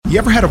You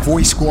ever had a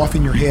voice go off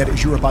in your head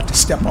as you were about to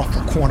step off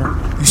a corner?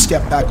 You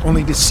step back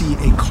only to see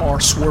a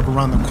car swerve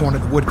around the corner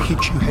that would have hit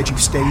you had you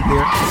stayed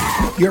there?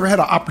 You ever had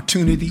an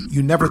opportunity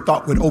you never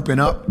thought would open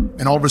up,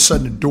 and all of a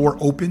sudden the door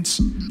opens,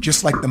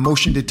 just like the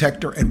motion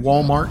detector at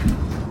Walmart?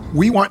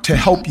 We want to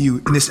help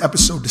you in this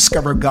episode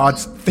discover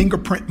God's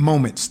fingerprint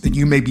moments that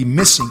you may be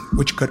missing,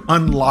 which could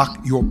unlock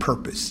your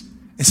purpose.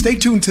 And stay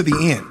tuned to the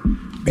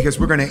end, because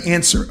we're going to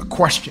answer a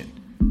question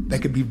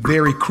that could be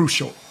very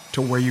crucial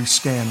to where you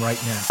stand right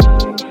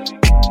now.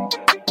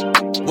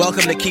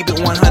 Welcome to Keep It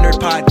 100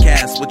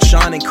 podcast with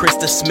Sean and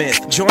Krista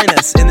Smith. Join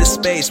us in this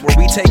space where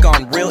we take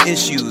on real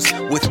issues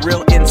with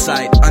real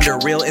insight under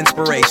real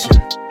inspiration.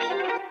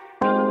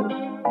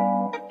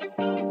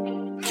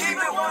 Keep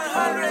It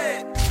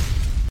 100.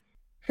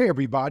 Hey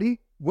everybody,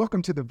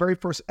 welcome to the very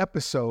first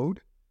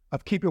episode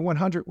of Keep It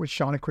 100 with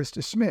Sean and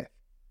Krista Smith.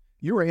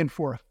 You are in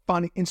for a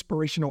fun,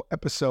 inspirational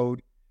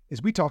episode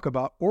as we talk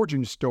about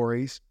origin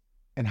stories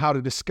and how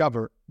to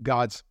discover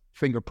God's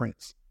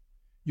fingerprints.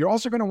 You're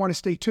also going to want to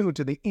stay tuned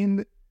to the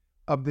end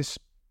of this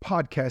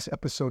podcast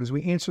episode as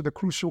we answer the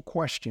crucial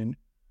question,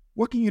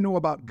 what can you know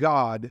about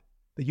God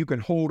that you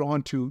can hold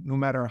on to no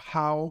matter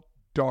how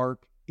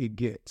dark it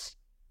gets?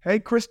 Hey,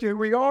 Krista, here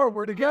we are.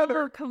 We're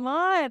together. Oh, come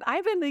on.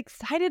 I've been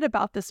excited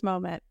about this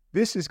moment.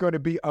 This is going to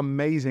be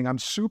amazing. I'm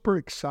super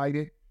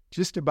excited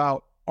just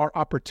about our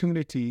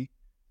opportunity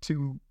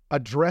to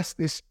address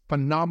this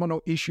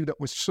phenomenal issue that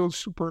we're so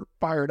super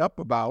fired up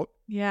about.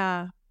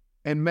 Yeah.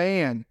 And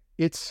man,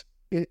 it's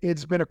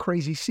been a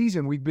crazy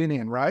season we've been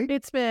in, right?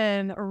 It's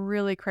been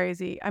really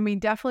crazy. I mean,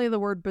 definitely the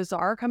word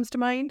bizarre comes to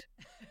mind.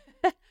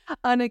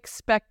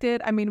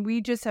 Unexpected. I mean, we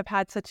just have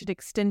had such an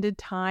extended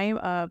time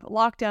of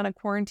lockdown and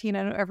quarantine.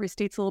 I know every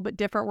state's a little bit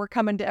different. We're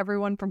coming to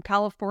everyone from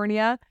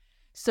California.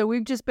 So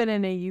we've just been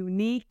in a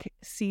unique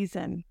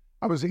season.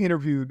 I was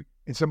interviewed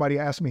and somebody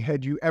asked me,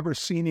 had you ever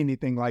seen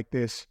anything like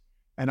this?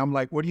 And I'm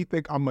like, what do you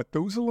think? I'm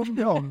Methuselah?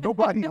 No,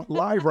 nobody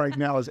alive right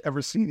now has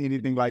ever seen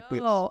anything like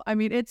this. Oh, I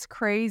mean, it's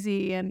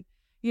crazy. And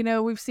you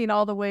know, we've seen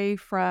all the way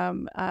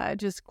from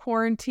just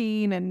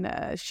quarantine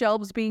and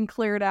shelves being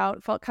cleared out.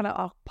 It felt kind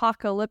of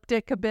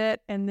apocalyptic a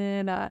bit. And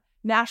then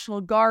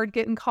National Guard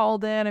getting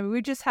called in. I mean,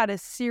 we just had a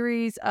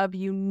series of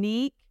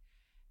unique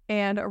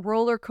and a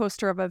roller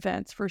coaster of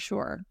events for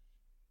sure.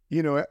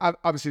 You know,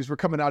 obviously, as we're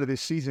coming out of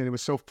this season, it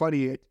was so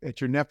funny at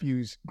your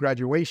nephew's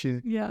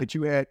graduation that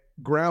you had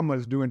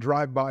grandmas doing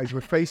drive-bys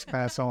with face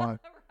masks on. Right.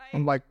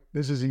 I'm like,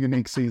 this is a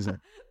unique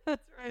season.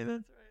 That's right.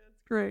 That's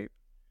great.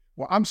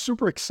 Well, I'm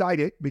super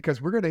excited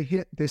because we're going to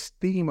hit this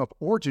theme of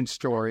origin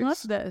stories. I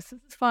love this. This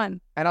is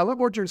fun. And I love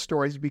origin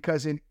stories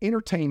because in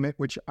entertainment,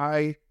 which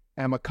I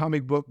am a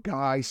comic book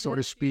guy, so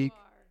to speak,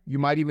 you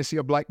might even see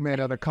a black man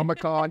at a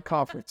Comic-Con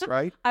conference,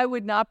 right? I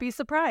would not be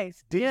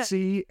surprised.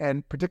 DC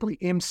and particularly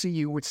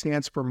MCU, which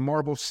stands for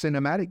Marvel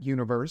Cinematic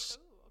Universe.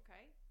 Ooh,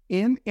 okay.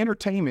 In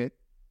entertainment,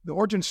 the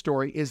origin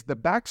story is the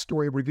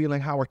backstory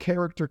revealing how a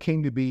character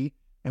came to be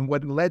and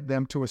what led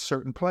them to a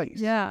certain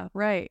place. Yeah,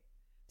 right.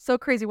 So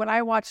crazy. When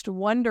I watched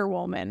Wonder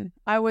Woman,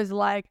 I was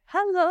like,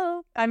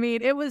 hello. I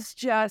mean, it was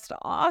just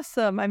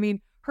awesome. I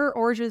mean, her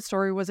origin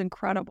story was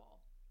incredible.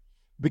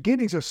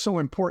 Beginnings are so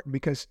important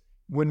because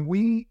when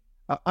we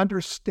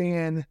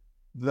understand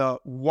the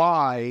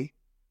why,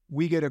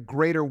 we get a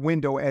greater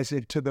window as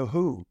into the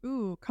who.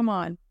 Ooh, come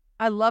on.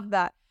 I love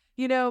that.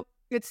 You know,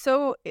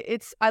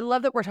 I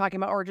love that we're talking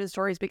about origin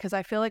stories because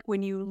I feel like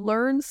when you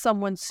learn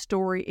someone's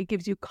story, it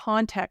gives you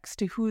context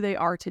to who they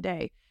are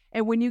today.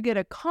 And when you get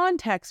a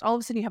context, all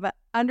of a sudden you have an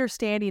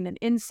understanding, an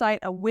insight,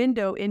 a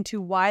window into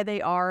why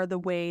they are the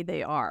way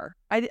they are.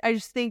 I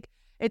just think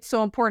it's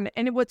so important.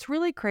 And what's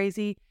really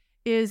crazy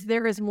is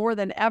there is more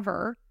than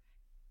ever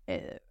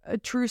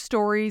true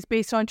stories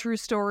based on true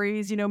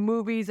stories, you know,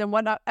 movies and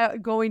whatnot,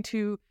 going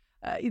to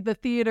the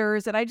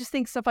theaters. And I just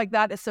think stuff like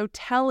that is so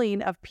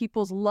telling of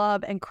people's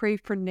love and crave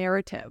for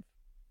narrative.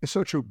 It's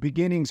so true.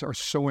 Beginnings are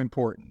so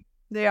important.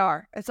 They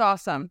are. It's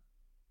awesome.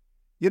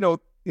 You know,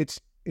 it's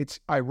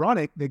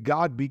ironic that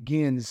God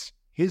begins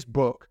his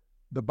book,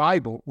 the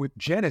Bible, with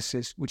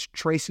Genesis, which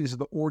traces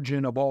the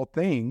origin of all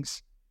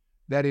things,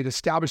 that it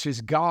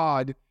establishes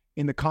God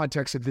in the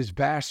context of this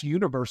vast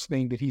universe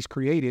thing that he's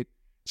created.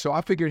 So I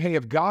figured, hey,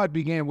 if God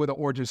began with an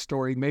origin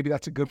story, maybe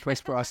that's a good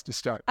place for us to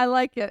start. I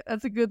like it.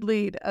 That's a good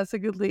lead.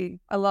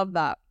 I love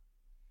that.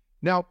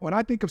 Now, when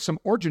I think of some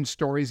origin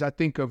stories, I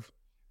think of,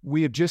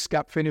 we have just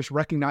got finished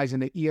recognizing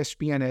that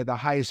ESPN had the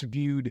highest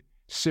viewed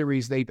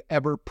series they've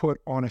ever put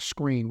on a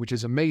screen, which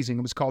is amazing.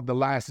 It was called The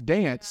Last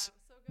Dance. Yeah,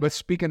 so but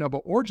speaking of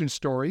an origin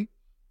story,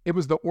 it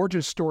was the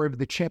origin story of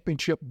the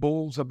championship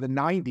Bulls of the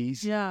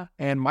 90s. Yeah.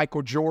 And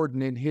Michael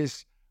Jordan and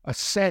his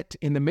ascent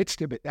in the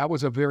midst of it. That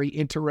was a very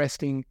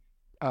interesting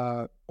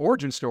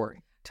origin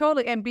story.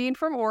 Totally. And being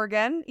from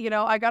Oregon, you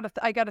know, I got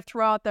to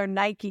throw out their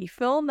Nike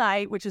Phil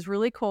Knight, which is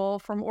really cool,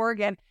 from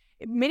Oregon.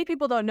 Many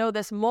people don't know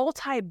this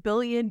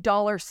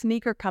multi-billion-dollar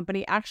sneaker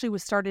company actually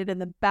was started in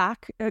the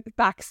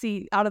back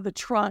seat out of the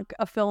trunk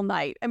of Phil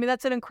Knight. I mean,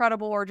 that's an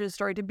incredible origin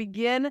story to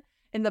begin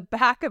in the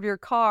back of your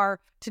car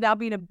to now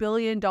being $1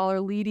 billion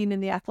leading in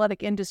the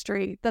athletic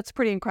industry. That's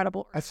pretty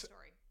incredible. That's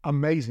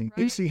amazing.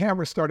 Right? MC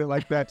Hammer started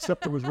like that,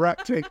 except there was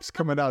rap tapes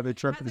coming out of the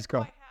trunk of his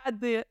car. Had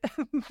the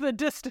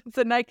distance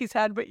that Nike's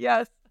had, but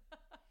yes.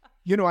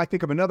 I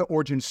think of another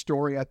origin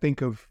story. I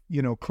think of,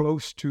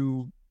 close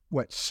to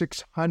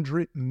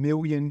 600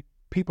 million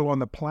people on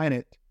the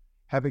planet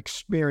have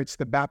experienced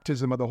the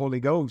baptism of the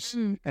Holy Ghost.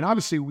 And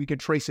obviously we can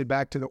trace it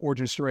back to the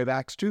origin story of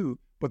Acts 2.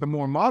 But the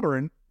more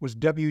modern was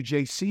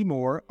W.J.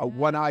 Seymour, a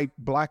one-eyed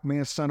black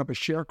man, son of a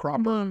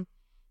sharecropper,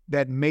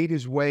 that made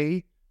his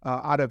way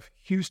out of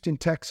Houston,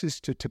 Texas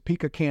to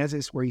Topeka,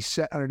 Kansas, where he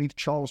sat underneath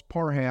Charles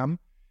Parham.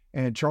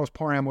 And Charles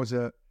Parham was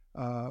a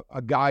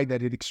guy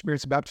that had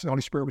experienced the baptism of the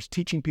Holy Spirit, was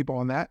teaching people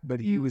on that. But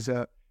he was,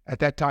 at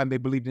that time, they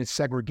believed in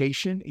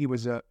segregation. He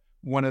was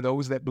one of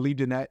those that believed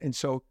in that. And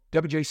so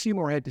W.J.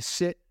 Seymour had to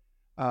sit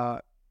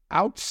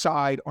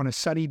outside on a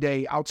sunny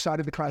day, outside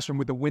of the classroom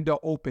with the window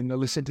open to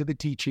listen to the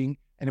teaching.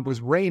 And it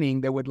was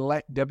raining. They would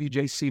let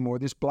W.J. Seymour,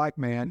 this black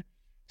man,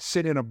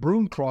 sit in a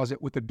broom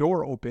closet with the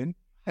door open.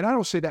 And I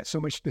don't say that so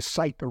much to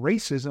cite the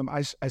racism.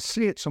 I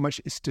say it so much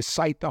as to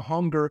cite the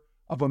hunger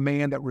of a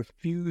man that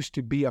refused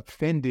to be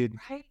offended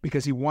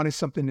because he wanted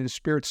something in the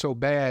spirit so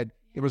bad.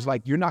 It was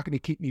like, you're not going to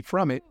keep me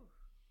from it.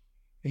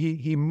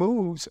 He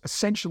moves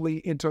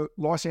essentially into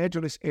Los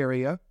Angeles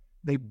area.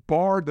 They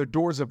barred the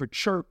doors of a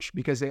church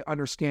because they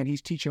understand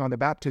he's teaching on the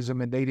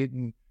baptism and they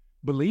didn't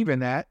believe in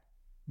that.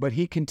 But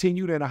he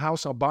continued in a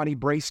house on Bonnie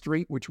Bray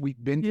Street, which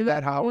we've been to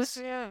that house.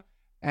 Yeah.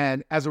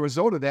 And as a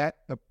result of that,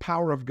 the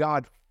power of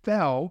God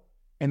fell,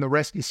 and the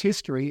rest is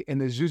history. And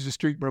the Azusa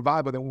Street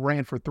revival that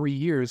ran for 3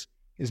 years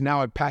is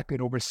now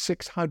impacted over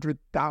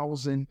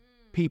 600,000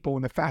 people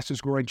in the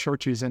fastest growing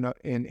churches in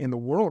the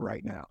world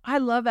right now. I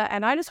love that.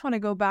 And I just want to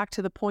go back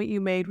to the point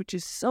you made, which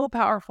is so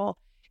powerful.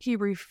 He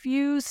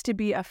refused to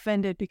be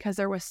offended because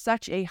there was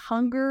such a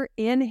hunger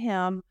in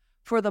him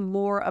for the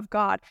more of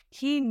God.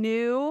 He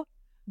knew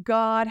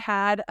God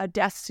had a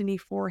destiny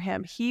for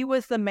him. He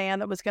was the man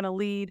that was going to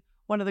lead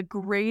one of the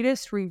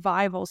greatest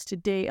revivals to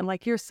date. And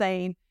like you're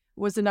saying,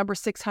 was the number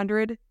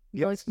 600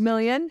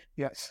 million?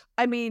 Yes.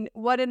 I mean,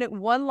 what in it,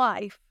 one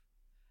life,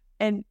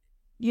 and,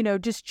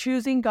 just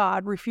choosing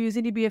God,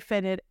 refusing to be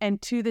offended.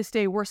 And to this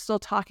day, we're still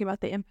talking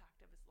about the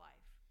impact of his life.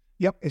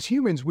 Yep. As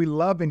humans, we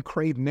love and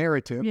crave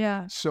narrative.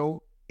 Yeah.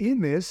 So in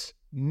this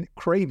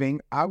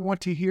craving, I want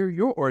to hear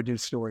your origin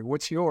story.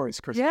 What's yours,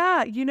 Kristen?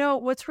 Yeah.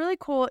 What's really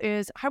cool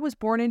is I was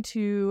born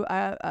into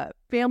a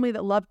family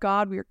that loved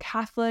God. We were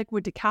Catholic,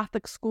 went to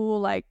Catholic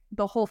school, like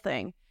the whole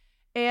thing.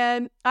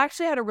 And I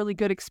actually had a really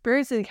good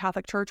experience in the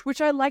Catholic Church, which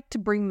I like to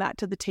bring that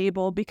to the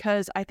table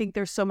because I think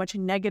there's so much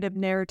negative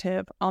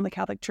narrative on the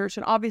Catholic Church.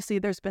 And obviously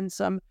there's been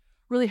some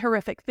really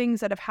horrific things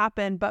that have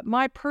happened, but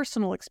my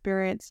personal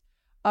experience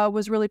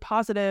was really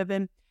positive.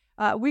 And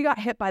we got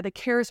hit by the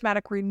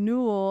charismatic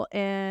renewal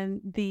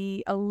in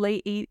the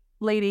late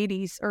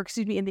 80s, or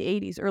excuse me, in the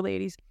 80s, early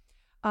 80s.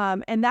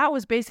 And that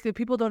was basically,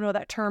 people don't know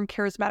that term,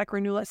 charismatic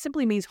renewal. It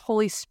simply means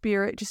Holy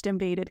Spirit just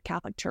invaded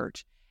Catholic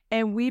Church.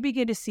 And we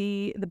begin to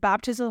see the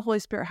baptism of the Holy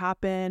Spirit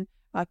happen,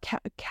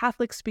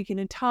 Catholics speaking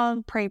in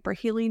tongues, praying for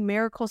healing,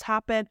 miracles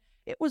happen.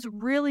 It was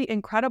really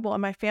incredible.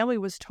 And my family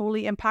was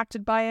totally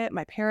impacted by it.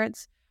 My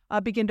parents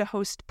began to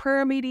host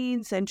prayer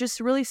meetings and just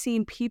really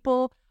seeing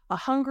people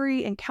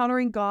hungry,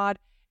 encountering God.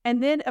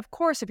 And then, of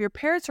course, if your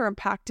parents are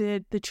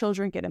impacted, the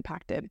children get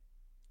impacted.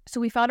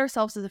 So we found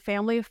ourselves as a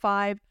family of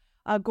 5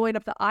 going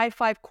up the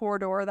I-5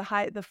 corridor,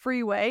 the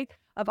freeway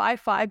of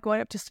I-5, going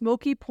up to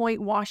Smoky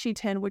Point,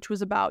 Washington, which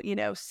was about,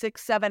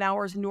 6-7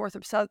 hours north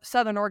of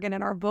Southern Oregon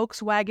in our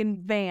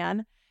Volkswagen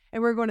van.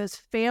 And we were going to this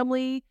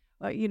family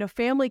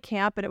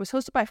camp, and it was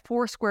hosted by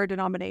Foursquare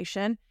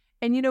denomination.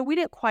 And, we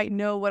didn't quite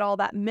know what all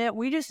that meant.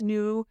 We just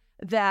knew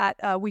that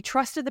we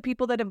trusted the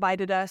people that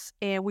invited us,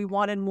 and we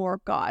wanted more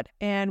of God.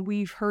 And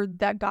we've heard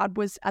that God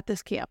was at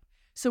this camp.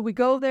 So we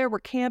go there, we're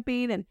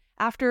camping, and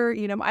after,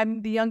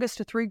 I'm the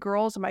youngest of 3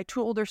 girls, and my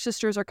 2 older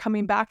sisters are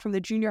coming back from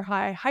the junior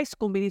high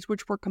school meetings,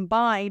 which were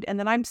combined, and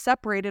then I'm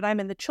separated.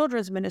 I'm in the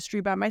children's ministry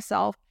by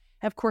myself.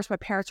 And of course, my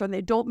parents are in the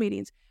adult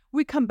meetings.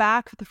 We come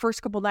back for the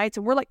first couple nights,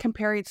 and we're like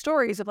comparing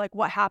stories of like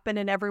what happened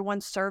in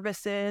everyone's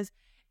services.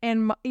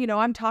 And,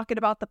 I'm talking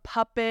about the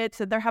puppets,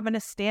 and they're having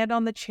to stand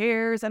on the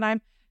chairs, and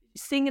I'm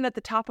singing at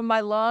the top of my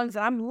lungs,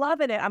 and I'm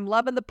loving it. I'm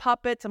loving the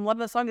puppets. I'm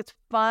loving the song. It's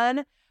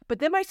fun. But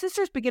then my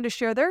sisters begin to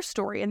share their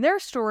story, and their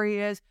story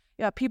is,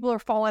 people are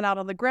falling out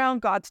on the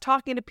ground. God's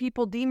talking to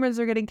people. Demons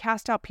are getting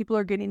cast out. People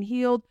are getting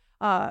healed.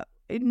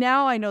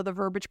 Now I know the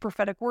verbiage,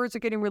 prophetic words are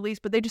getting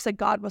released, but they just said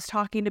God was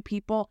talking to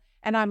people.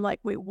 And I'm like,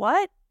 wait,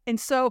 what? And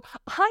so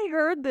I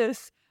heard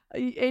this,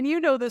 and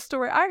this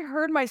story. I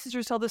heard my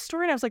sisters tell this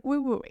story, and I was like,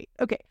 wait.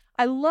 Okay,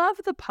 I love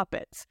the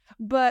puppets,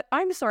 but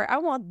I'm sorry, I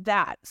want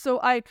that. So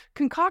I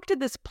concocted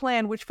this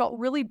plan, which felt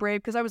really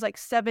brave because I was like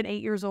 7,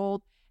 8 years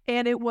old.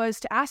 And it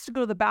was to ask to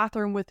go to the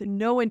bathroom with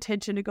no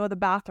intention to go to the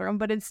bathroom,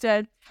 but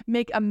instead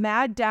make a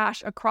mad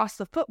dash across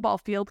the football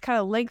field, kind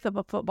of length of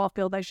a football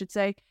field, I should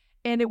say.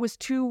 And it was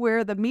to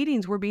where the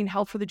meetings were being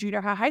held for the junior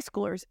high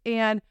schoolers.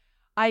 And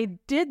I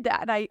did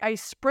that. I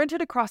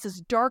sprinted across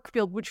this dark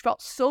field, which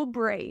felt so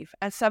brave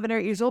at 7 or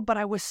 8 years old, but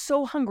I was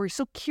so hungry,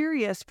 so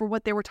curious for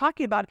what they were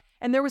talking about.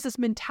 And there was this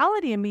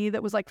mentality in me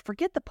that was like,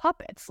 forget the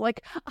puppets.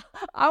 Like,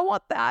 I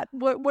want that.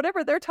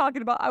 Whatever they're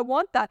talking about, I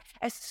want that.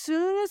 As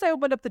soon as I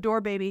opened up the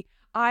door, baby,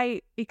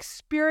 I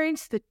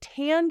experienced the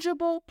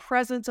tangible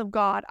presence of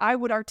God. I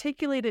would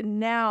articulate it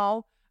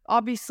now,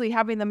 obviously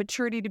having the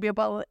maturity to be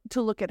able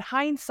to look at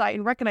hindsight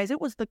and recognize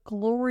it was the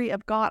glory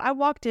of God. I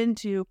walked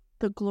into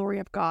the glory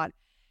of God.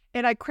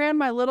 And I crammed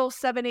my little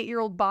 7,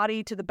 8-year-old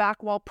body to the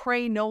back wall,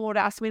 praying no one would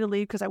ask me to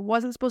leave because I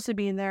wasn't supposed to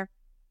be in there.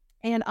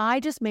 And I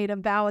just made a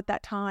vow at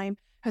that time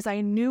because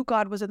I knew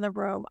God was in the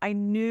room. I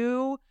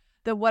knew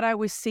that what I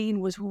was seeing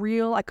was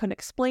real. I couldn't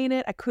explain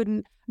it. I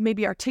couldn't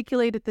maybe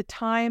articulate at the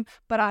time,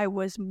 but I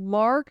was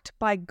marked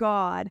by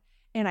God.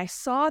 And I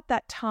saw at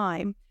that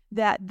time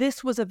that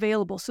this was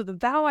available. So the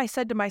vow I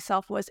said to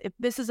myself was, if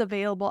this is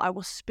available, I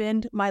will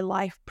spend my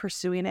life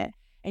pursuing it.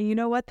 And you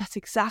know what? That's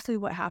exactly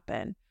what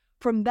happened.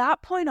 From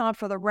that point on,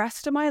 for the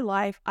rest of my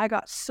life, I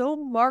got so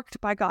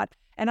marked by God.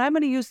 And I'm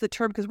going to use the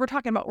term because we're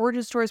talking about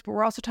origin stories, but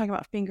we're also talking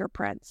about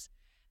fingerprints.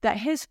 That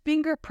his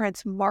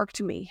fingerprints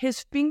marked me.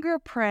 His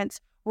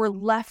fingerprints were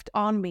left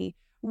on me.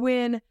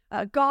 When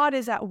God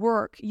is at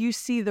work, you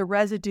see the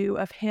residue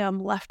of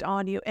him left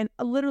on you. And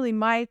literally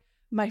my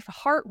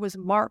heart was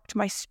marked.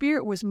 My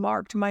spirit was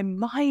marked. My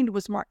mind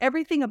was marked.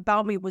 Everything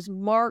about me was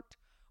marked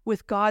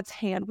with God's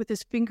hand, with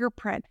his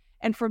fingerprint.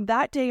 And from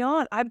that day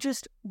on, I've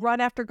just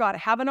run after God. I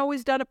haven't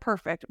always done it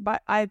perfect,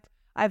 but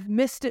I've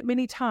missed it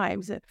many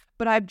times.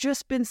 But I've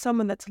just been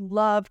someone that's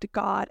loved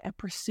God and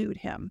pursued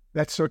him.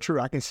 That's so true.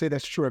 I can say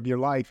that's true of your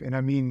life. And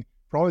I mean,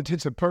 for all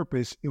intents and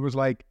purpose, it was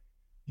like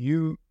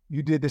you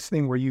did this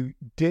thing where you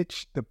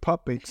ditched the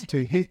puppets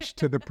to hitch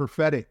to the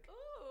prophetic.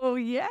 Oh,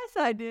 yes,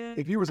 I did.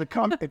 If you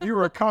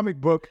were a comic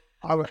book,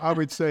 I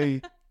would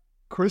say,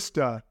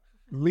 Krista,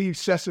 leave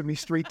Sesame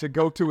Street to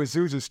go to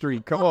Azusa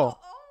Street. Come on.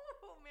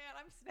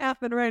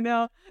 Snapping right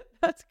now.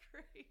 That's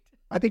great.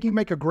 I think you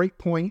make a great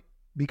point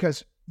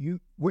because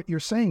what you're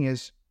saying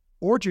is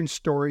origin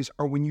stories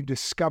are when you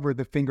discover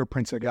the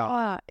fingerprints of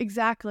God.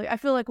 Exactly. I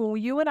feel like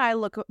when you and I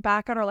look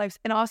back on our lives,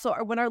 and also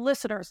when our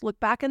listeners look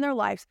back in their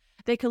lives,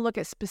 they can look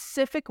at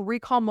specific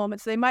recall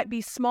moments. They might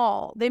be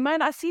small. They might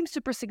not seem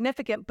super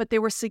significant, but they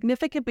were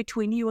significant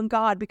between you and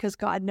God because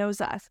God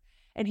knows us.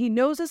 And he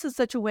knows us in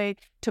such a way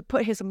to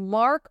put his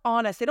mark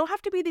on us. They don't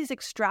have to be these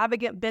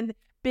extravagant,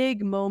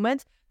 big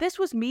moments. This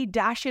was me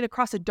dashing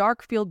across a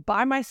dark field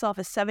by myself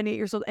at 7, 8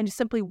 years old and just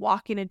simply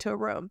walking into a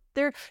room.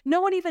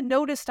 No one even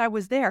noticed I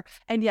was there.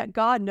 And yet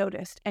God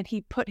noticed and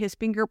he put his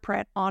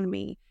fingerprint on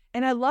me.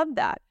 And I love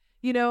that.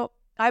 You know,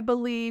 I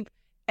believe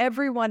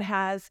everyone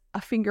has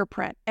a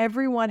fingerprint.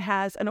 Everyone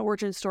has an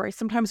origin story.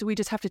 Sometimes we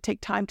just have to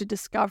take time to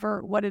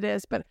discover what it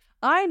is. But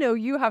I know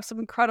you have some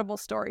incredible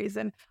stories,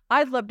 and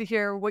I'd love to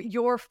hear what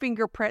your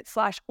fingerprint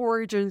 /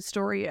 origin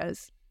story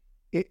is.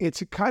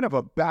 It's a kind of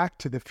a back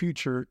to the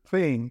future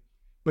thing.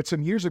 But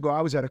some years ago,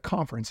 I was at a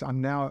conference.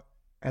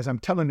 As I'm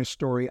telling this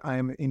story, I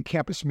am in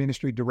campus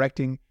ministry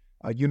directing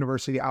a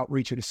university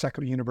outreach at a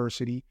secular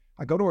university.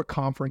 I go to a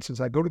conference. As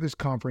I go to this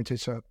conference,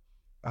 it's a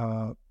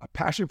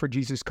Passion for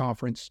Jesus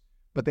conference,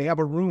 but they have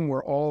a room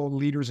where all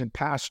leaders and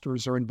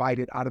pastors are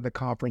invited out of the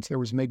conference. There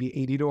was maybe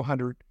 80 to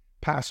 100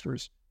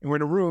 pastors. And we're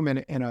in a room,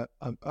 and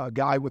a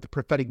guy with a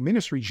prophetic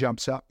ministry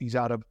jumps up. He's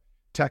out of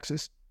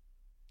Texas.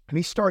 And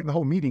he's starting the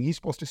whole meeting. He's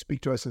supposed to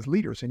speak to us as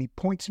leaders. And he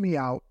points me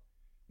out,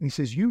 and he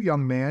says, "You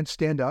young man,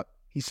 stand up."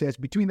 He says,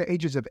 "Between the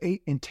ages of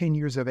 8 and 10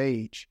 years of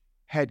age,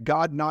 had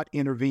God not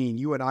intervened,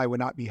 you and I would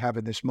not be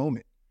having this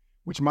moment,"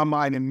 which my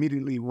mind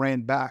immediately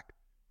ran back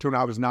to when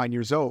I was 9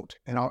 years old.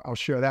 And I'll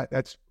share that.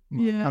 That's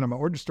kind of my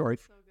origin story.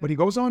 So but he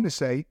goes on to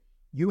say,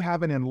 "You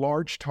have an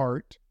enlarged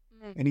heart."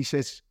 Mm-hmm. And he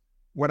says,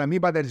 "What I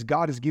mean by that is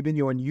God has given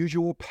you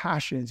unusual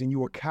passions, and you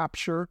will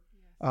capture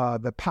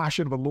the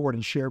passion of the Lord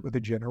and share it with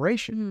a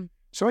generation." Mm-hmm.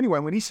 So anyway,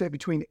 when he said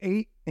between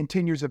 8 and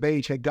 10 years of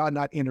age, had God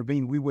not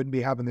intervened, we wouldn't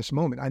be having this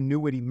moment. I knew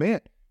what he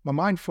meant. My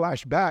mind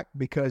flashed back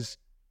because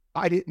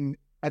I didn't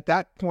at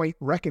that point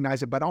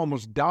recognize it, but I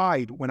almost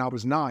died when I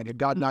was 9. Had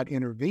God not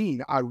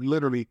intervened, I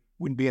literally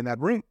wouldn't be in that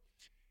room.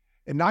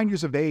 At 9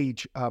 years of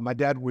age, my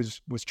dad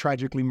was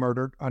tragically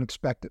murdered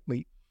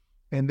unexpectedly.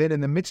 And then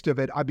in the midst of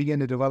it, I began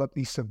to develop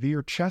these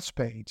severe chest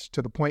pains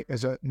to the point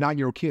as a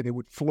 9-year-old kid, it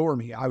would floor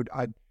me.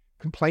 I'd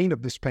complain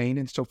of this pain.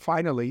 And so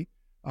finally,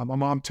 my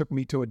mom took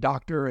me to a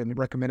doctor and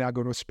recommended I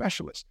go to a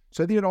specialist.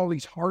 So they did all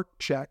these heart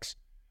checks.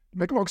 To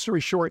make a long story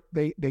short,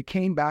 they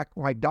came back.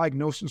 My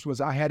diagnosis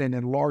was I had an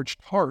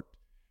enlarged heart,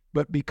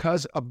 but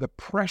because of the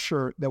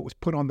pressure that was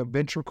put on the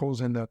ventricles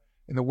and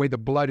the way the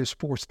blood is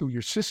forced through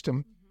your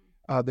system,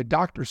 the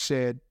doctor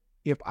said,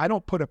 if I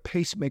don't put a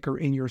pacemaker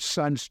in your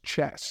son's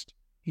chest,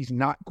 he's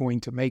not going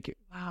to make it.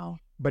 Wow.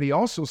 But he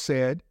also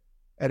said,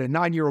 at a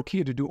 9-year-old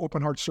kid to do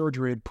open heart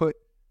surgery and put,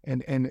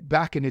 and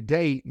back in the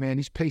day, man,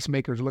 these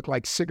pacemakers look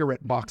like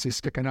cigarette boxes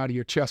sticking out of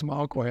your chest. My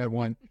uncle had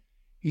one.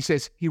 He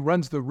says he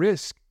runs the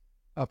risk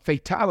of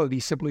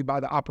fatality simply by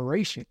the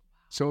operation.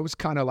 So it was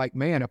kind of like,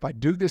 man, if I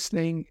do this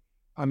thing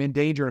I'm in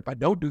danger. If I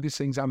don't do these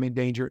things, I'm in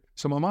danger.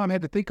 So my mom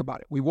had to think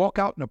about it. We walk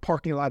out in a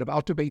parking lot of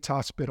Alta Bates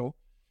Hospital.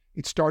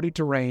 It started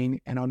to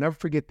rain, and I'll never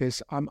forget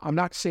this. I'm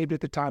not saved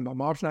at the time. My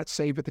mom's not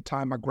saved at the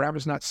time. My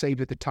grandma's not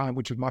saved at the time,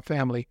 which was my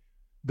family.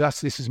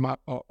 Thus, this is my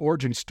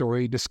origin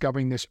story,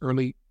 discovering this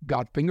early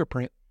God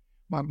fingerprint.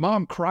 My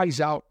mom cries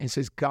out and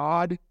says,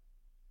 God,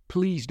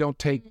 please don't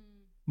take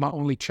my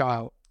only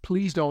child.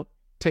 Please don't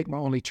take my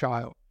only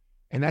child.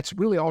 And that's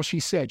really all she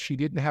said. She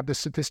didn't have the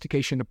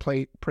sophistication to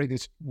pray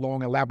this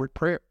long, elaborate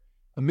prayer.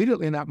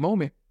 Immediately in that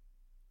moment,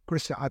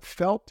 Krista, I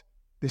felt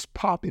this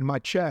pop in my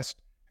chest,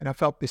 and I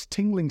felt this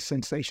tingling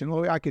sensation.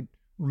 Only I could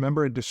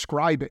remember and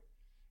describe it.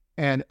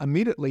 And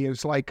immediately it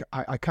was like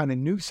I kind of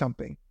knew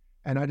something.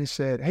 And I just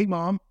said, hey,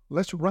 Mom,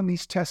 let's run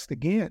these tests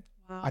again.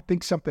 Wow. I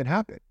think something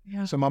happened.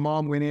 Yeah. So my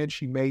mom went in.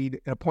 She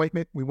made an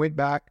appointment. We went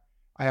back.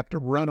 I have to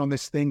run on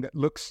this thing that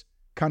looks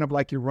kind of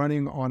like you're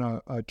running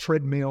on a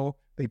treadmill.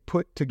 They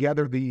put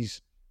together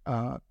these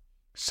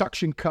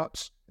suction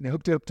cups, and they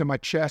hooked it up to my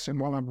chest. And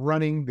while I'm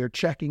running, they're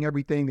checking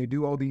everything. They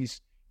do all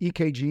these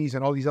EKGs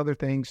and all these other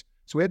things.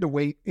 So we had to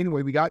wait.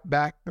 Anyway, we got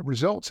back the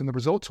results, and the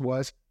results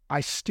was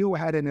I still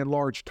had an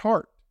enlarged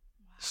heart,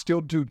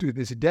 still do to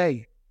this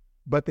day.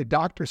 But the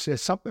doctor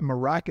says something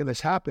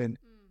miraculous happened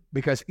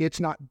because it's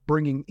not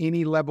bringing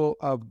any level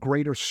of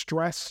greater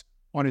stress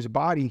on his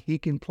body. He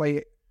can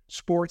play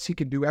sports. He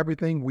can do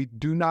everything. We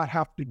do not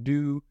have to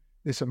do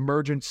this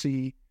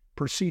emergency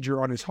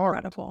procedure on his heart.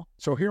 Incredible.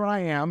 So here I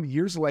am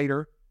years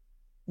later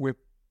with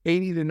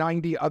 80 to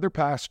 90 other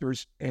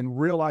pastors and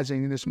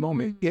realizing in this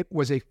moment, it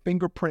was a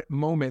fingerprint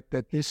moment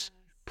that this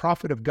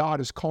prophet of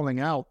God is calling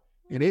out.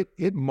 And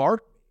it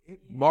marked.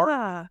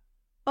 Yeah.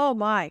 Oh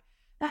my,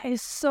 that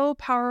is so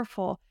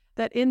powerful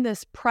that in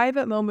this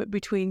private moment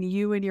between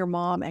you and your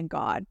mom and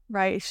God,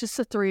 right? It's just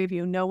the three of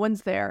you. No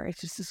one's there.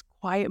 It's just this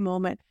quiet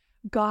moment.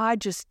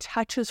 God just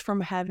touches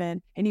from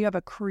heaven and you have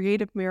a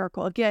creative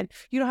miracle. Again,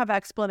 you don't have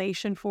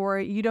explanation for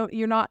it.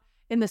 You're not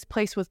in this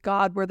place with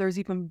God where there's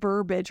even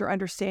verbiage or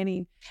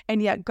understanding,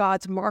 and yet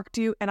God's marked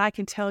you. And I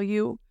can tell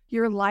you,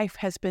 your life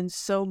has been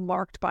so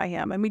marked by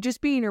him. I mean,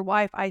 just being your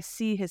wife, I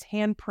see his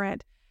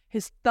handprint,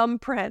 his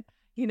thumbprint,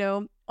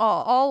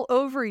 all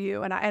over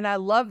you. And I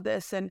love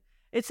this. And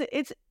it's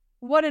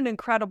what an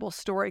incredible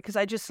story, because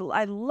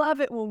I love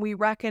it when we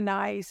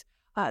recognize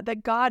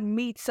that God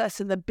meets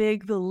us in the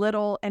big, the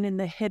little, and in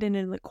the hidden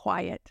and the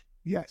quiet.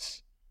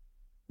 Yes.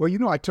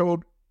 Well, I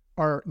told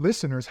our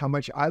listeners how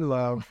much I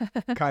love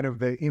kind of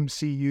the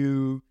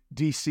MCU,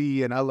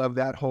 DC, and I love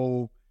that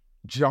whole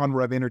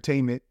genre of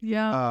entertainment.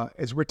 Yeah.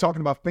 As we're talking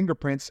about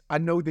fingerprints, I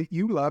know that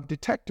you love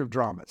detective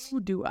dramas.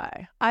 Who do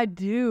I? I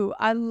do.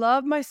 I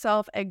love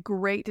myself a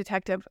great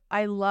detective.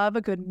 I love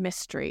a good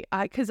mystery.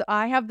 Because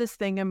I have this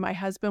thing, and my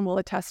husband will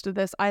attest to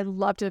this. I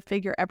love to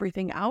figure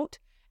everything out.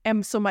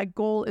 And so my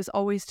goal is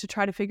always to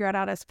try to figure it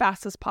out as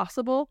fast as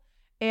possible.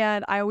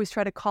 And I always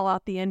try to call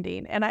out the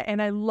ending. And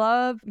I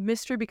love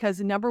mystery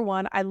because, number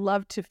one, I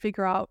love to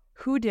figure out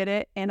who did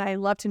it, and I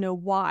love to know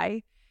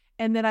why.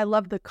 And then I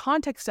love the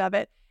context of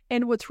it.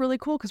 And what's really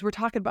cool, because we're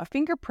talking about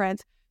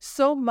fingerprints,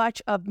 so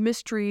much of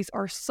mysteries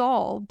are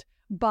solved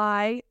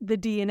by the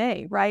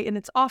DNA, right? And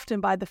it's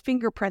often by the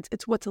fingerprints.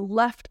 It's what's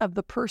left of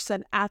the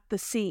person at the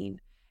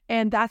scene.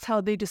 And that's how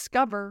they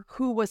discover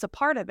who was a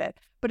part of it.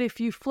 But if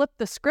you flip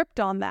the script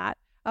on that,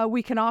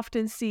 we can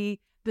often see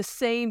the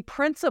same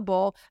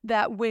principle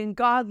that when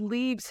God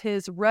leaves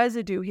his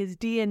residue, his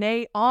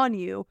DNA on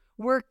you,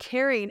 we're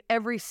carrying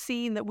every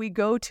scene that we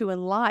go to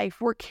in life.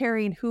 We're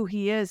carrying who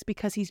he is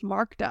because he's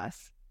marked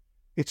us.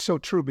 It's so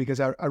true, because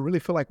I really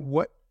feel like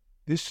what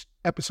this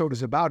episode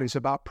is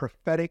about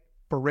prophetic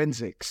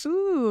forensics.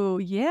 Ooh,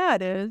 yeah,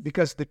 it is.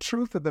 Because the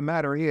truth of the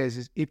matter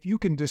is if you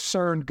can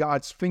discern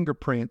God's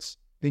fingerprints,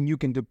 then you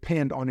can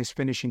depend on his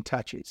finishing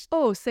touches.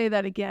 Oh, say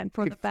that again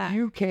for the fact. If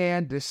you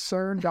can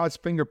discern God's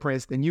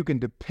fingerprints, then you can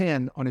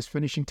depend on his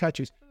finishing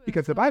touches.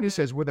 Because the Bible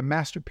says we're the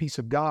masterpiece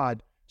of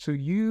God. So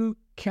you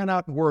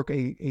cannot work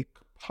a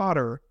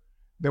potter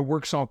that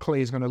works on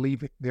clay is going to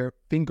leave their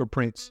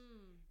fingerprints.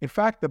 In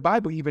fact, the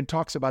Bible even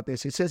talks about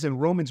this. It says in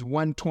Romans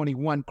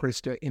 1:21,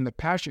 Krista, in the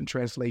Passion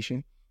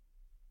Translation,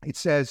 it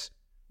says,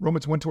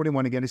 Romans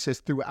 1:21 again, it says,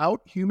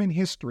 throughout human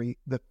history,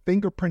 the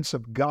fingerprints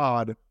of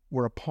God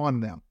were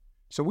upon them.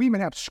 So we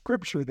even have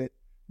scripture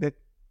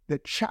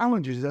that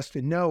challenges us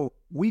to know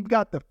we've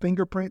got the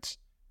fingerprints,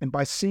 and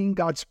by seeing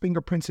God's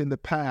fingerprints in the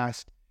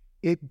past,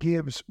 it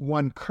gives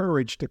one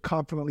courage to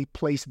confidently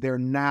place their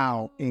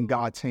now in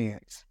God's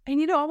hands.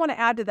 And I want to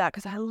add to that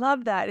because I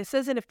love that. It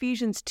says in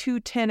Ephesians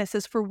 2:10, it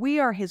says, for we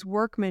are his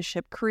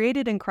workmanship,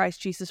 created in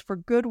Christ Jesus for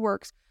good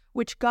works,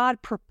 which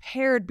God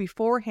prepared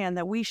beforehand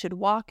that we should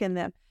walk in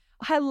them.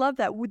 I love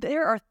that.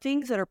 There are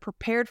things that are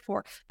prepared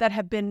for, that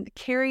have been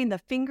carrying the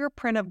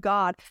fingerprint of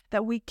God,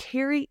 that we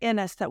carry in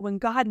us, that when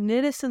God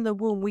knit us in the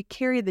womb, we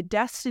carry the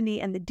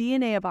destiny and the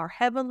DNA of our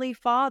Heavenly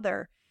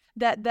Father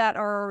that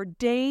are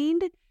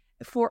ordained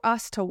for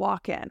us to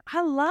walk in.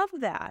 I love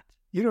that.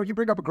 You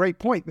bring up a great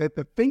point that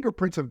the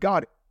fingerprints of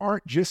God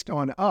aren't just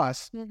on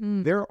us.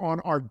 They're on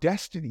our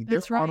destiny.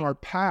 They're on our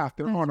path.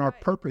 They're on our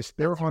purpose.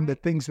 They're on the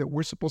things that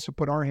we're supposed to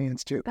put our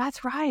hands to.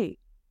 That's right.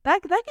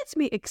 That gets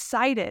me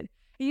excited.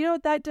 You know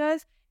what that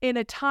does? In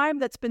a time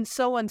that's been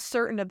so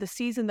uncertain of the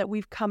season that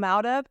we've come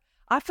out of,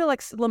 I feel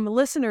like some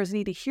listeners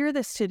need to hear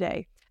this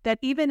today, that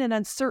even in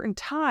uncertain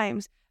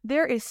times,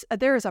 there is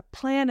a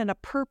plan and a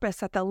purpose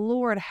that the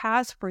Lord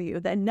has for you,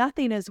 that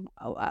nothing is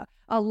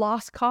a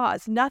lost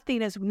cause.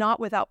 Nothing is not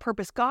without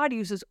purpose. God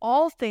uses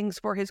all things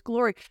for his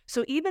glory.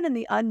 So even in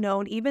the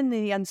unknown, even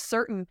in the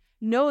uncertain,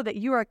 know that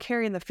you are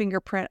carrying the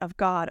fingerprint of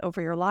God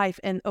over your life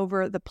and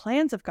over the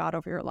plans of God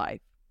over your life.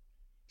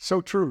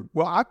 So true.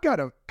 Well, I've got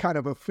a kind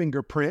of a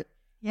fingerprint.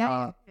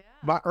 Yeah.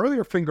 My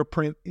earlier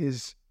fingerprint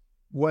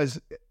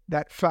was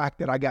that fact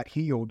that I got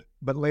healed.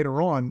 But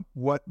later on,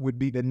 what would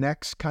be the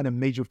next kind of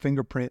major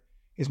fingerprint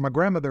is my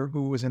grandmother,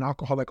 who was an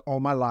alcoholic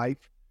all my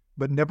life,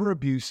 but never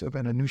abusive.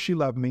 And I knew she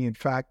loved me. In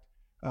fact,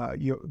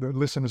 the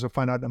listeners will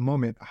find out in a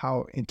moment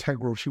how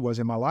integral she was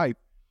in my life.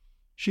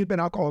 She had been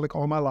alcoholic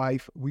all my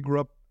life. We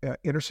grew up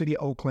inner city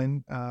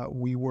Oakland.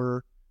 We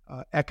were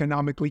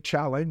economically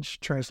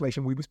challenged.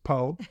 Translation, we was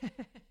PO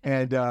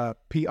and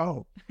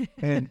PO.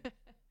 And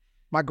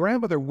my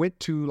grandmother went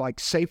to like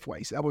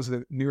Safeways. That was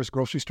the nearest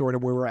grocery store to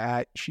where we're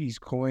at. She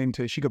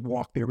could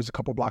walk there. It was a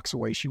couple blocks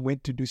away. She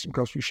went to do some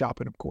grocery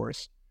shopping, of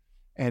course.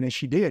 And as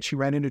she did, she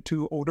ran into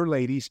two older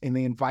ladies and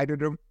they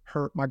invited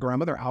my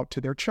grandmother out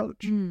to their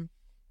church.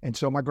 And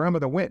so my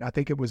grandmother went. I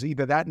think it was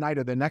either that night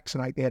or the next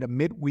night. They had a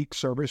midweek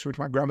service, which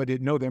my grandma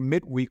didn't know. Their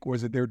midweek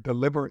was their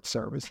deliverance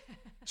service.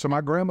 So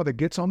my grandmother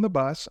gets on the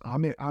bus.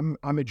 I'm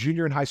a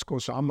junior in high school,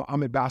 so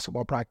I'm at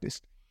basketball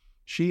practice.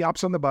 She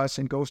hops on the bus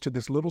and goes to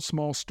this little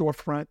small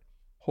storefront,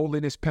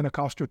 Holiness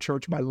Pentecostal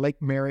Church by Lake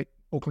Merritt,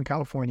 Oakland,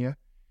 California.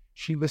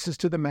 She listens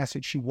to the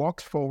message. She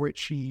walks forward.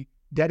 She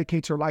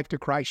dedicates her life to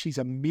Christ. She's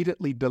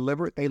immediately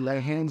delivered. They lay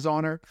hands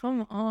on her.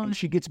 Come on. And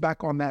she gets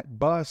back on that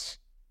bus,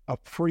 a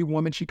free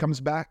woman. She comes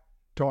back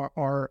to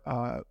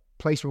our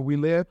place where we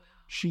live.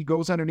 She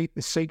goes underneath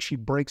the sink. She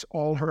breaks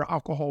all her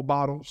alcohol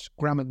bottles.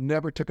 Grandma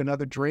never took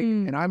another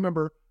drink. And I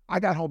remember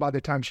I got home by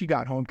the time she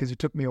got home because it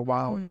took me a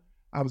while.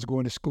 I was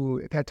going to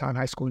school at that time,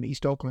 high school in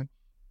East Oakland.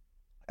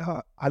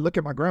 I look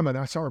at my grandma and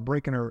I saw her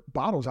breaking her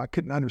bottles. I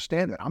couldn't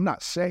understand it. I'm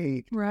not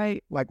saved.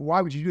 Right. Like,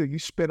 why would you do that? You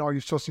spend all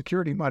your Social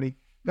Security money.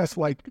 That's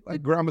like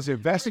grandma's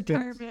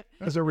investment.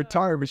 As a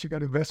retirement, she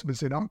got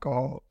investments in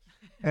alcohol.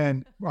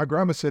 And my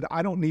grandma said,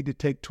 I don't need to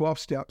take 12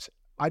 steps.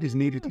 I just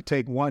needed to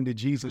take one to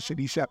Jesus and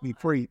he set me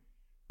free.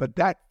 But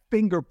that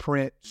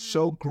fingerprint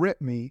so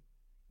gripped me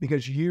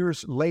because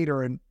years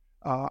later, and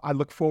I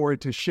look forward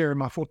to sharing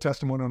my full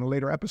testimony on a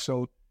later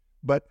episode,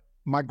 but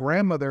my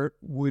grandmother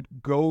would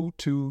go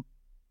to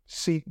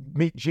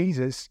meet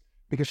Jesus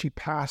because she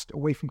passed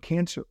away from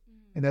cancer.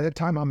 And at that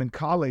time I'm in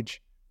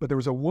college, but there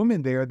was a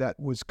woman there that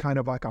was kind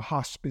of like a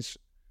hospice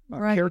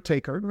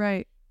caretaker.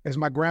 Right. As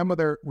my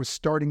grandmother was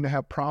starting to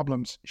have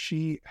problems,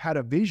 she had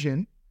a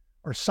vision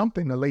or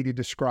something the lady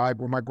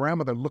described where my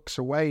grandmother looks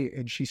away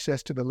and she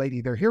says to the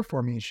lady, they're here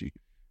for me.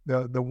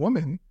 And the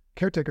woman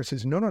caretaker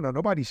says, no,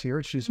 nobody's here.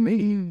 It's just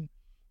me.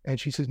 And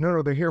she says,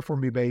 no, they're here for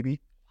me, baby.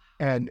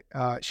 And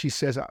she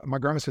says, my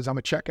grandma says, I'm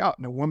going to check out.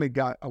 And the woman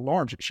got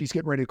alarmed. She's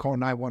getting ready to call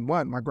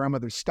 911. My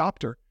grandmother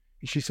stopped her.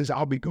 And she says,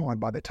 I'll be gone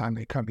by the time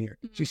they come here.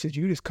 She says,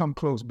 you just come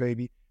close,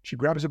 baby. She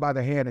grabs her by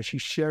the hand and she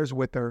shares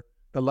with her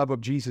the love of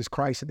Jesus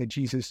Christ and that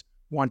Jesus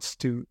wants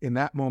to, in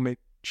that moment,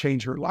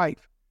 change her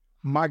life.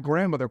 My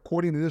grandmother,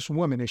 according to this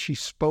woman, as she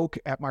spoke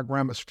at my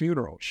grandma's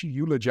funeral, she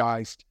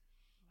eulogized.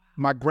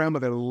 My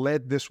grandmother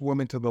led this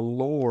woman to the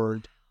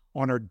Lord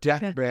on her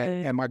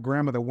deathbed. And my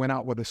grandmother went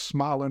out with a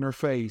smile on her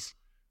face.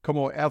 Come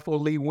on, Ethel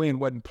Lee Wynn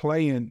wasn't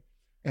playing.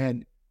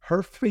 And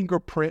her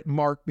fingerprint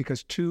marked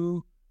because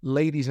two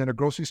ladies in a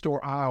grocery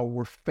store aisle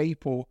were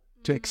faithful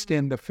to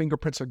extend the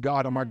fingerprints of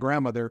God on my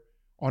grandmother.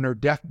 On her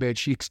deathbed,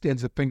 she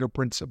extends the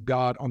fingerprints of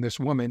God on this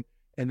woman.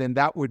 And then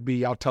that would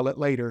be, I'll tell it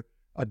later,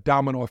 a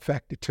domino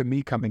effect to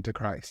me coming to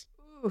Christ.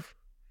 Oof.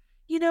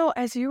 You know,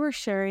 as you were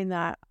sharing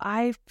that,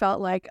 I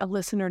felt like a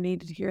listener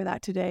needed to hear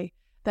that today,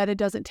 that it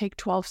doesn't take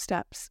 12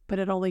 steps, but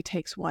it only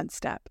takes one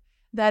step.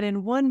 That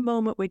in one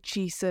moment with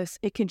Jesus,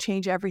 it can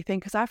change everything.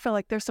 Because I feel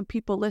like there's some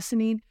people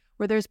listening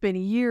where there's been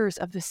years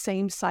of the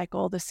same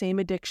cycle, the same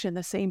addiction,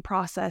 the same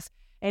process.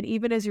 And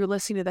even as you're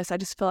listening to this, I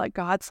just feel like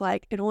God's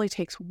like, it only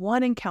takes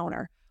one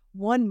encounter,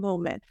 one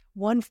moment,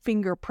 one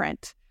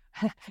fingerprint,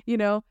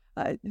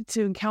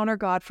 to encounter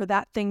God for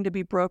that thing to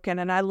be broken.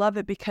 And I love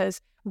it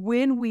because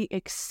when we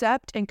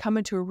accept and come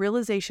into a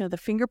realization of the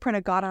fingerprint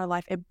of God in our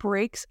life, it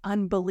breaks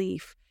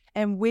unbelief.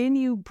 And when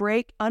you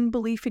break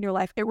unbelief in your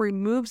life, it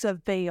removes a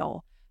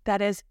veil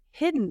that is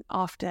hidden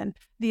often,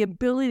 the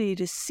ability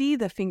to see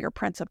the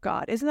fingerprints of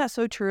God. Isn't that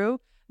so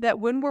true? That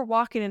when we're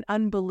walking in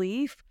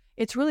unbelief,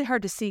 it's really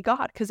hard to see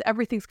God because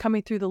everything's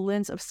coming through the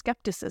lens of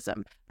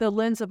skepticism, the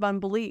lens of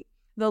unbelief,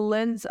 the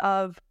lens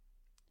of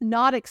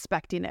not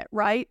expecting it,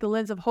 right? The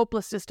lens of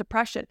hopelessness,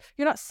 depression.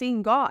 You're not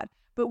seeing God.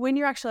 But when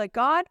you're actually like,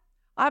 God,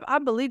 I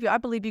believe you. I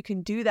believe you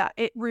can do that.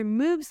 It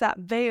removes that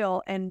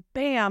veil and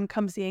bam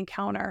comes the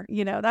encounter.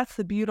 That's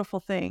the beautiful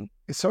thing.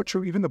 It's so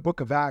true. Even the book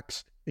of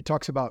Acts, it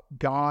talks about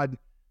God,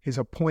 his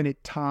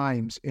appointed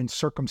times and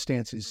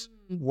circumstances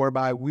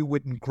whereby we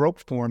wouldn't grope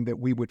for him, that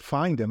we would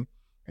find him.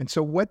 And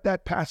so what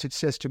that passage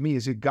says to me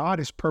is that God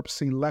has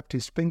purposely left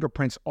his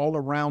fingerprints all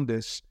around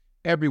us,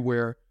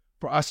 everywhere,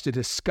 for us to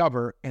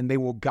discover, and they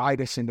will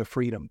guide us into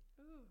freedom.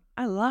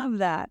 I love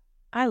that.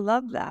 I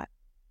love that.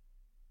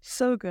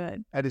 So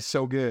good. That is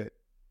so good.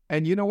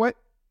 And you know what?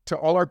 To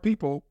all our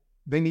people,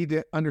 they need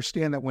to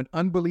understand that when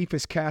unbelief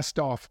is cast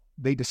off,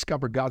 they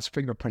discover God's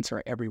fingerprints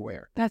are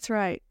everywhere. That's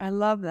right. I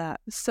love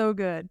that. So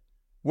good.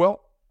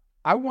 Well,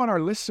 I want our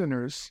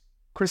listeners,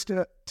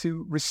 Krista,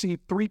 to receive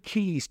 3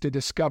 keys to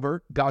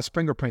discover God's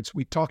fingerprints.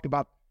 We talked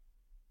about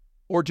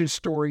origin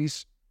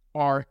stories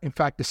are, in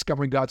fact,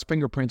 discovering God's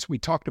fingerprints. We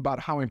talked about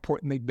how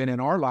important they've been in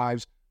our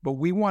lives, but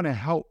we want to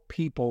help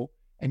people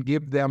and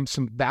give them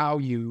some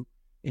value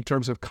in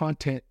terms of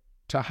content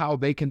to how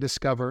they can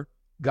discover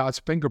God's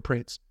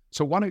fingerprints.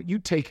 So why don't you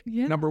take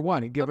number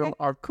 1 and give them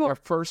our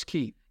first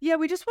key? Yeah,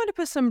 we just want to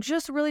put some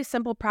just really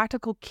simple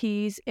practical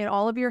keys in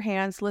all of your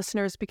hands,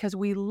 listeners, because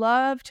we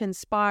love to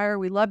inspire,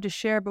 we love to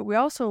share, but we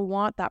also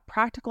want that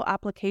practical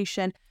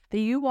application that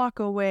you walk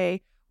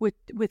away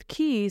with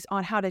keys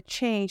on how to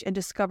change and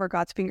discover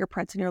God's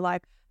fingerprints in your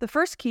life. The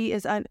first key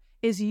is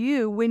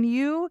when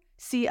you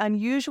see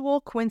unusual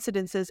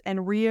coincidences and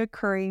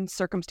reoccurring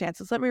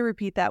circumstances. Let me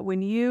repeat that.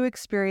 When you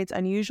experience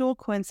unusual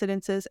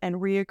coincidences and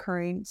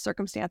reoccurring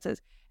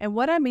circumstances. And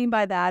what I mean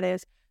by that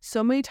is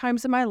so many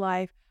times in my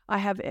life, I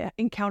have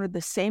encountered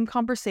the same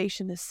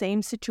conversation, the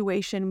same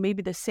situation,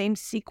 maybe the same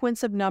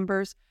sequence of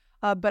numbers.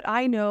 But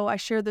I know I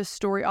share this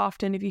story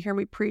often if you hear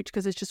me preach,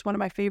 because it's just one of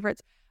my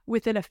favorites.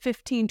 Within a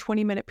 15,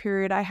 20-minute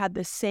period, I had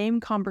the same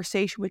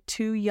conversation with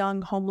 2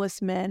 young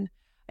homeless men.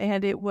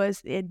 And it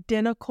was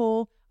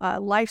identical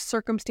life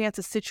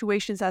circumstances,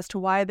 situations as to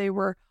why they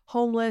were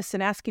homeless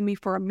and asking me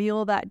for a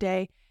meal that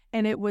day.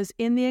 And it was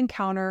in the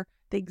encounter,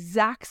 the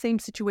exact same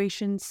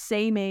situation,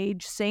 same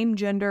age, same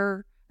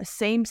gender,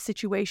 same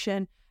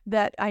situation,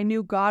 that I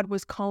knew God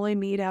was calling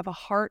me to have a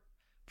heart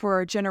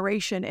for a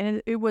generation.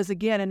 And it was,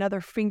 again,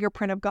 another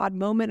fingerprint of God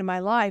moment in my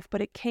life,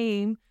 but it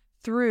came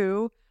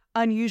through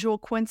unusual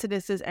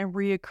coincidences and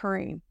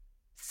reoccurring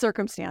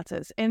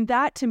circumstances. And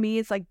that to me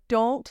is like,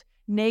 don't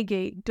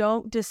negate,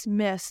 don't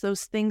dismiss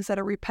those things that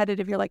are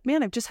repetitive. You're like,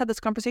 man, I've just had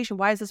this conversation.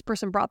 Why has this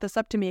person brought this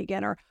up to me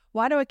again? Or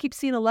why do I keep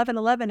seeing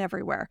 11:11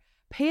 everywhere?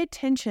 Pay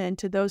attention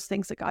to those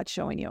things that God's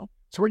showing you.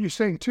 So what you're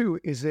saying too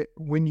is that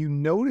when you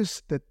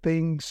notice that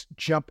things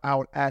jump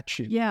out at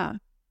you,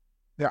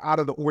 they're out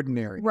of the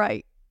ordinary,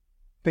 right?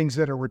 Things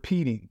that are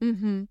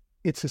repeating,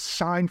 it's a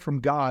sign from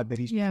God that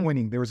he's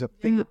pointing. There's a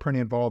fingerprint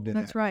involved in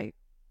that. That's right.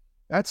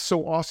 That's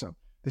so awesome.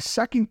 The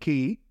second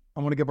key I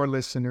want to give our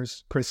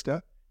listeners,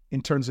 Krista,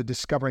 in terms of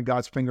discovering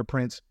God's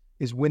fingerprints,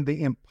 is when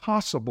the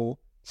impossible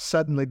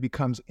suddenly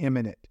becomes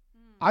imminent.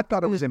 I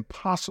thought it was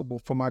impossible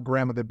for my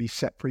grandmother to be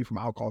set free from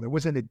alcohol. There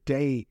wasn't a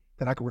day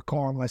that I could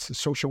recall, unless the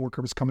social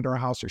worker was coming to our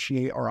house or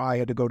she or I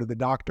had to go to the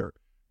doctor,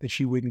 that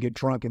she wouldn't get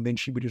drunk, and then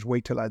she would just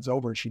wait till that's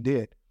over, and she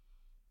did.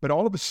 But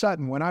all of a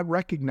sudden, when I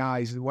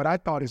recognized what I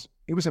thought is,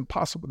 it was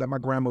impossible that my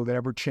grandmother would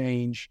ever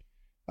change,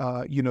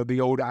 the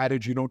old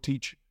adage, you don't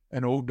teach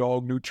an old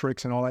dog new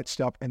tricks and all that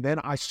stuff. And then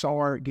I saw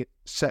her get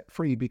set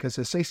free, because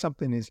to say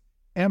something is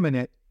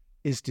imminent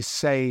is to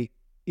say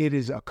it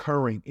is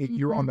occurring.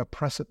 You're on the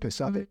precipice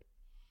of it.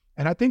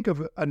 And I think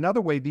of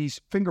another way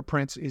these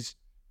fingerprints is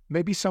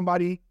maybe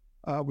somebody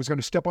was going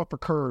to step off a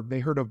curb. They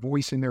heard a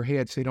voice in their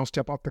head say, don't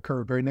step off the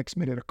curb. Very next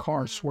minute, a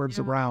car swerves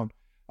around.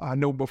 I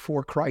know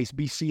before Christ,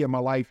 BC in my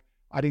life,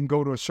 I didn't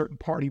go to a certain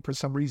party for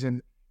some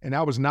reason. And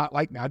I was not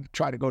like me. I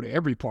tried to go to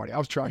every party. I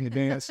was trying to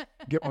dance,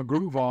 get my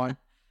groove on.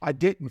 I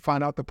didn't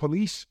find out the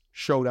police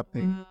showed up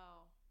there. Wow.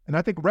 And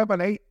I think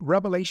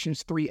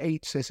Revelations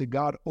 3:8 says that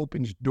God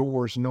opens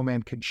doors no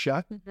man can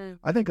shut.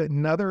 I think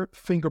another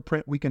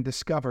fingerprint we can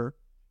discover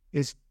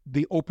is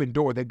the open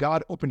door, that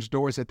God opens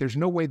doors that there's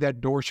no way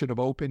that door should have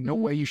opened. No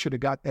way you should have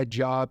got that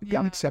job,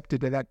 got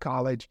accepted to that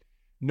college.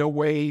 No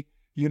way,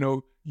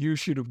 you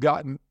should have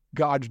gotten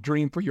God's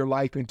dream for your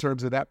life in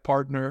terms of that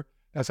partner.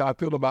 That's how I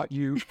feel about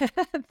you.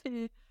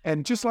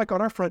 And just like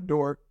on our front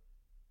door,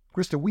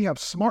 Krista, we have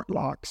smart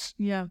locks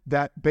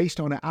that, based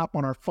on an app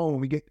on our phone,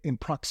 we get in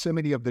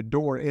proximity of the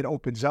door, it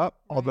opens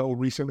up, although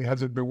recently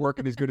hasn't been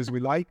working as good as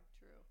we like.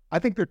 I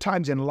think there are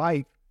times in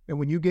life that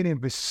when you get in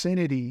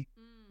vicinity,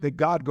 that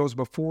God goes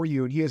before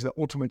you and he has the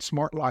ultimate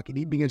smart lock, and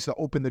he begins to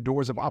open the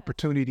doors of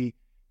opportunity,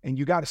 and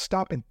you got to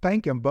stop and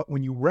thank him. But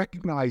when you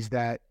recognize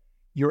that,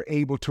 you're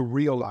able to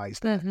realize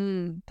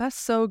that. That's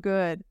so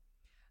good.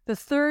 The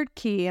third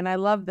key, and I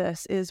love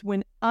this, is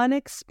when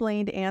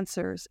unexplained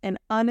answers and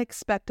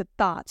unexpected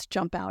thoughts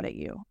jump out at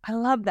you. I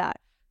love that.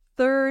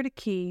 Third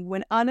key,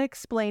 when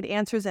unexplained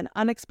answers and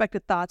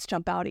unexpected thoughts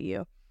jump out at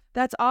you.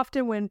 That's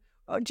often when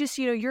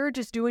you're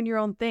just doing your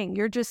own thing.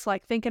 You're just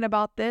like thinking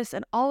about this,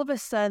 and all of a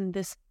sudden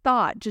this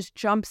thought just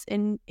jumps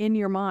in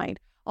your mind.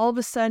 all of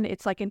a sudden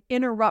it's like an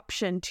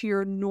interruption to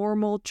your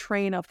normal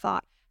train of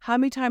thought. How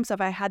many times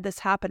have I had this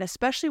happen,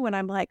 especially when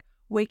I'm like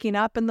waking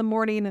up in the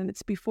morning and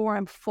it's before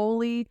I'm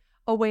fully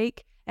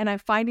awake and I'm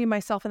finding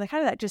myself in the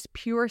kind of that just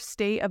pure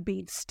state of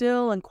being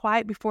still and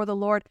quiet before the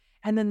Lord.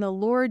 And then the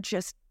Lord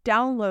just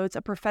downloads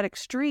a prophetic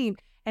stream.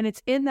 And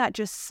it's in that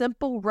just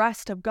simple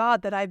rest of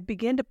God that I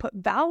begin to put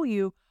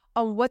value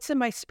on what's in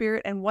my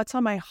spirit and what's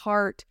on my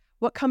heart,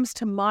 what comes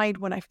to mind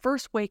when I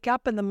first wake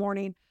up in the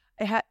morning.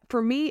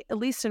 For me, at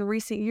least in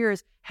recent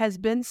years, has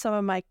been some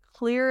of my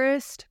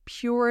clearest,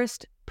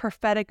 purest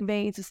prophetic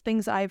veins. It's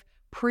things I've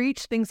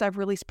preached, things I've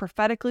released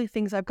prophetically,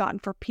 things I've gotten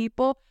for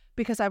people,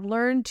 because I've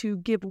learned to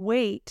give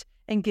weight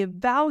and give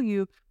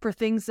value for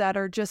things that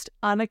are just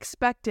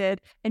unexpected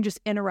and just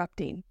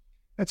interrupting.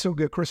 That's so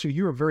good. Krista,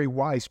 you're a very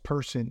wise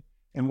person.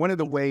 And one of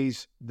the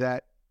ways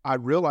that I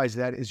realize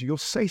that is you'll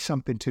say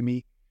something to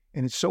me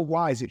and it's so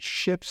wise, it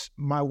shifts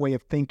my way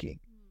of thinking.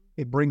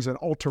 It brings an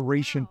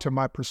alteration to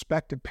my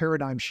perspective,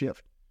 paradigm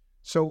shift.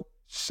 So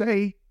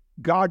say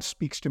God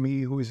speaks to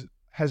me who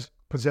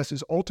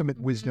possesses ultimate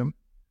wisdom.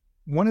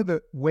 One of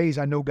the ways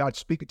I know God's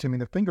speaking to me in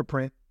the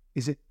fingerprint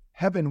is that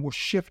heaven will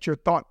shift your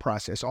thought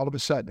process all of a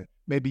sudden.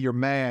 Maybe you're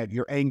mad,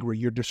 you're angry,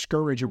 you're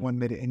discouraged in 1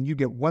 minute, and you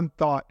get one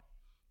thought,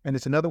 and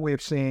it's another way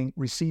of saying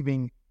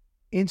receiving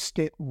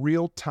instant,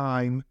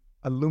 real-time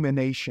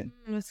illumination.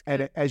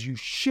 And as you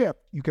shift,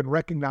 you can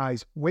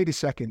recognize, wait a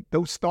second,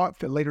 those thoughts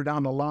that later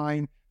down the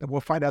line that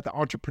we'll find out the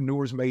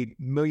entrepreneurs made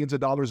millions of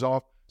dollars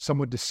off,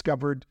 someone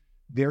discovered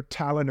their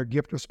talent or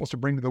gift they're supposed to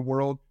bring to the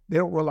world. They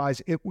don't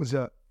realize it was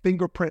a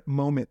fingerprint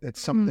moment that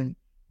something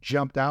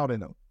jumped out in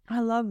them. I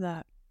love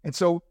that. And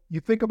so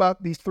you think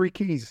about these three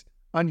keys: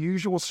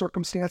 unusual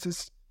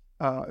circumstances,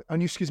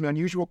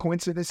 unusual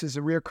coincidences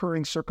and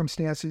reoccurring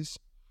circumstances,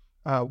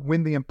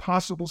 when the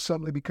impossible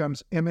suddenly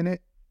becomes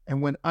imminent,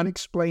 and when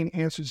unexplained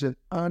answers and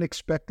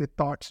unexpected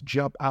thoughts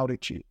jump out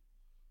at you.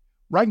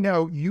 Right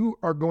now, you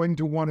are going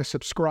to want to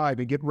subscribe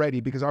and get ready,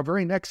 because our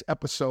very next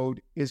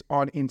episode is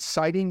on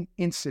inciting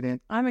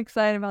incident. I'm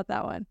excited about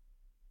that one.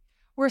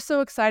 We're so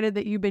excited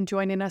that you've been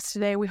joining us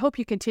today. We hope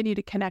you continue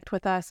to connect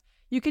with us.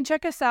 You can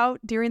check us out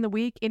during the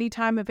week,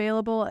 anytime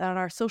available on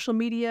our social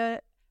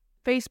media,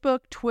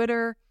 Facebook,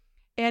 Twitter,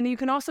 and you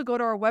can also go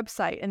to our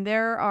website, and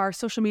there our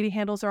social media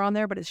handles are on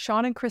there, but it's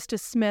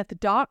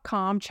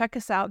SeanandKristaSmith.com. Check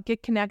us out,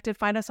 get connected,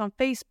 find us on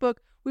Facebook.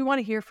 We want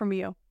to hear from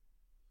you.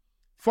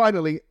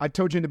 Finally, I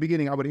told you in the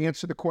beginning I would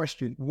answer the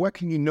question, what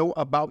can you know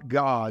about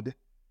God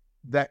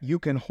that you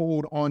can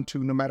hold on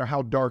to no matter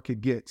how dark it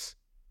gets?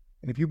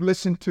 And if you've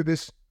listened to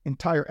this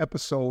entire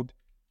episode,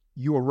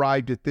 you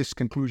arrived at this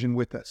conclusion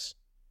with us.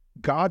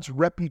 God's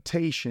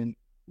reputation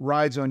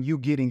rides on you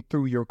getting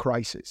through your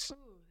crisis. Ooh,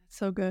 that's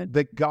so good.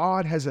 That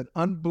God has an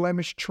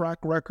unblemished track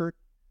record,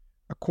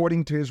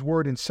 according to his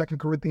word in 2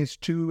 Corinthians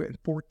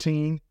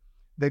 2:14,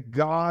 that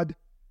God,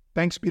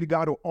 thanks be to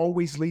God, who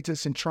always leads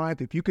us in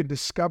triumph. If you can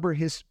discover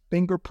his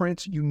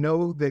fingerprints, you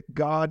know that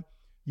God,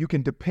 you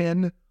can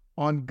depend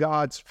on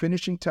God's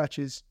finishing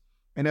touches.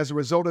 And as a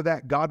result of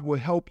that, God will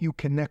help you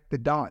connect the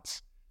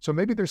dots. So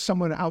maybe there's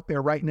someone out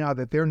there right now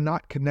that they're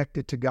not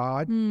connected to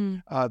God.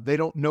 They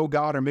don't know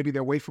God, or maybe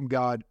they're away from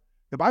God.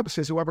 The Bible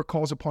says whoever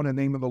calls upon the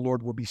name of the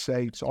Lord will be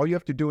saved. So all you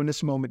have to do in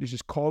this moment is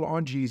just call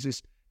on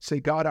Jesus. Say,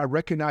 God, I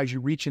recognize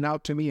you reaching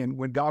out to me. And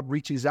when God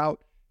reaches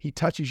out, he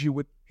touches you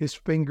with his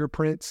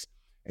fingerprints.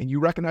 And you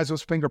recognize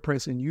those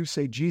fingerprints and you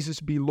say, Jesus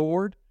be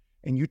Lord.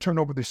 And you turn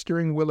over the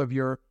steering wheel of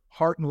your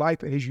heart and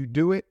life. And as you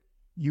do it,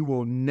 you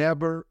will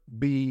never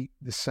be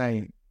the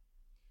same.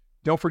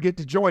 Don't forget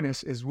to join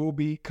us as we'll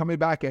be coming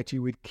back at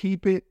you with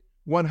Keep It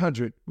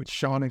 100 with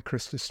Sean and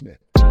Krista Smith.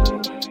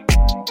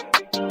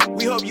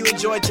 We hope you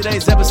enjoyed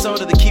today's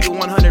episode of the Keep It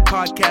 100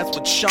 podcast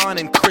with Sean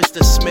and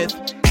Krista Smith.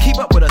 Keep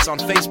up with us on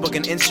Facebook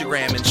and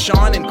Instagram and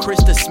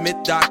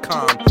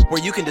SeanandKristaSmith.com,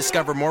 where you can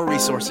discover more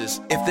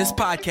resources. If this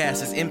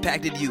podcast has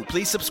impacted you,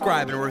 please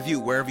subscribe and review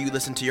wherever you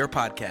listen to your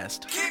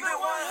podcast.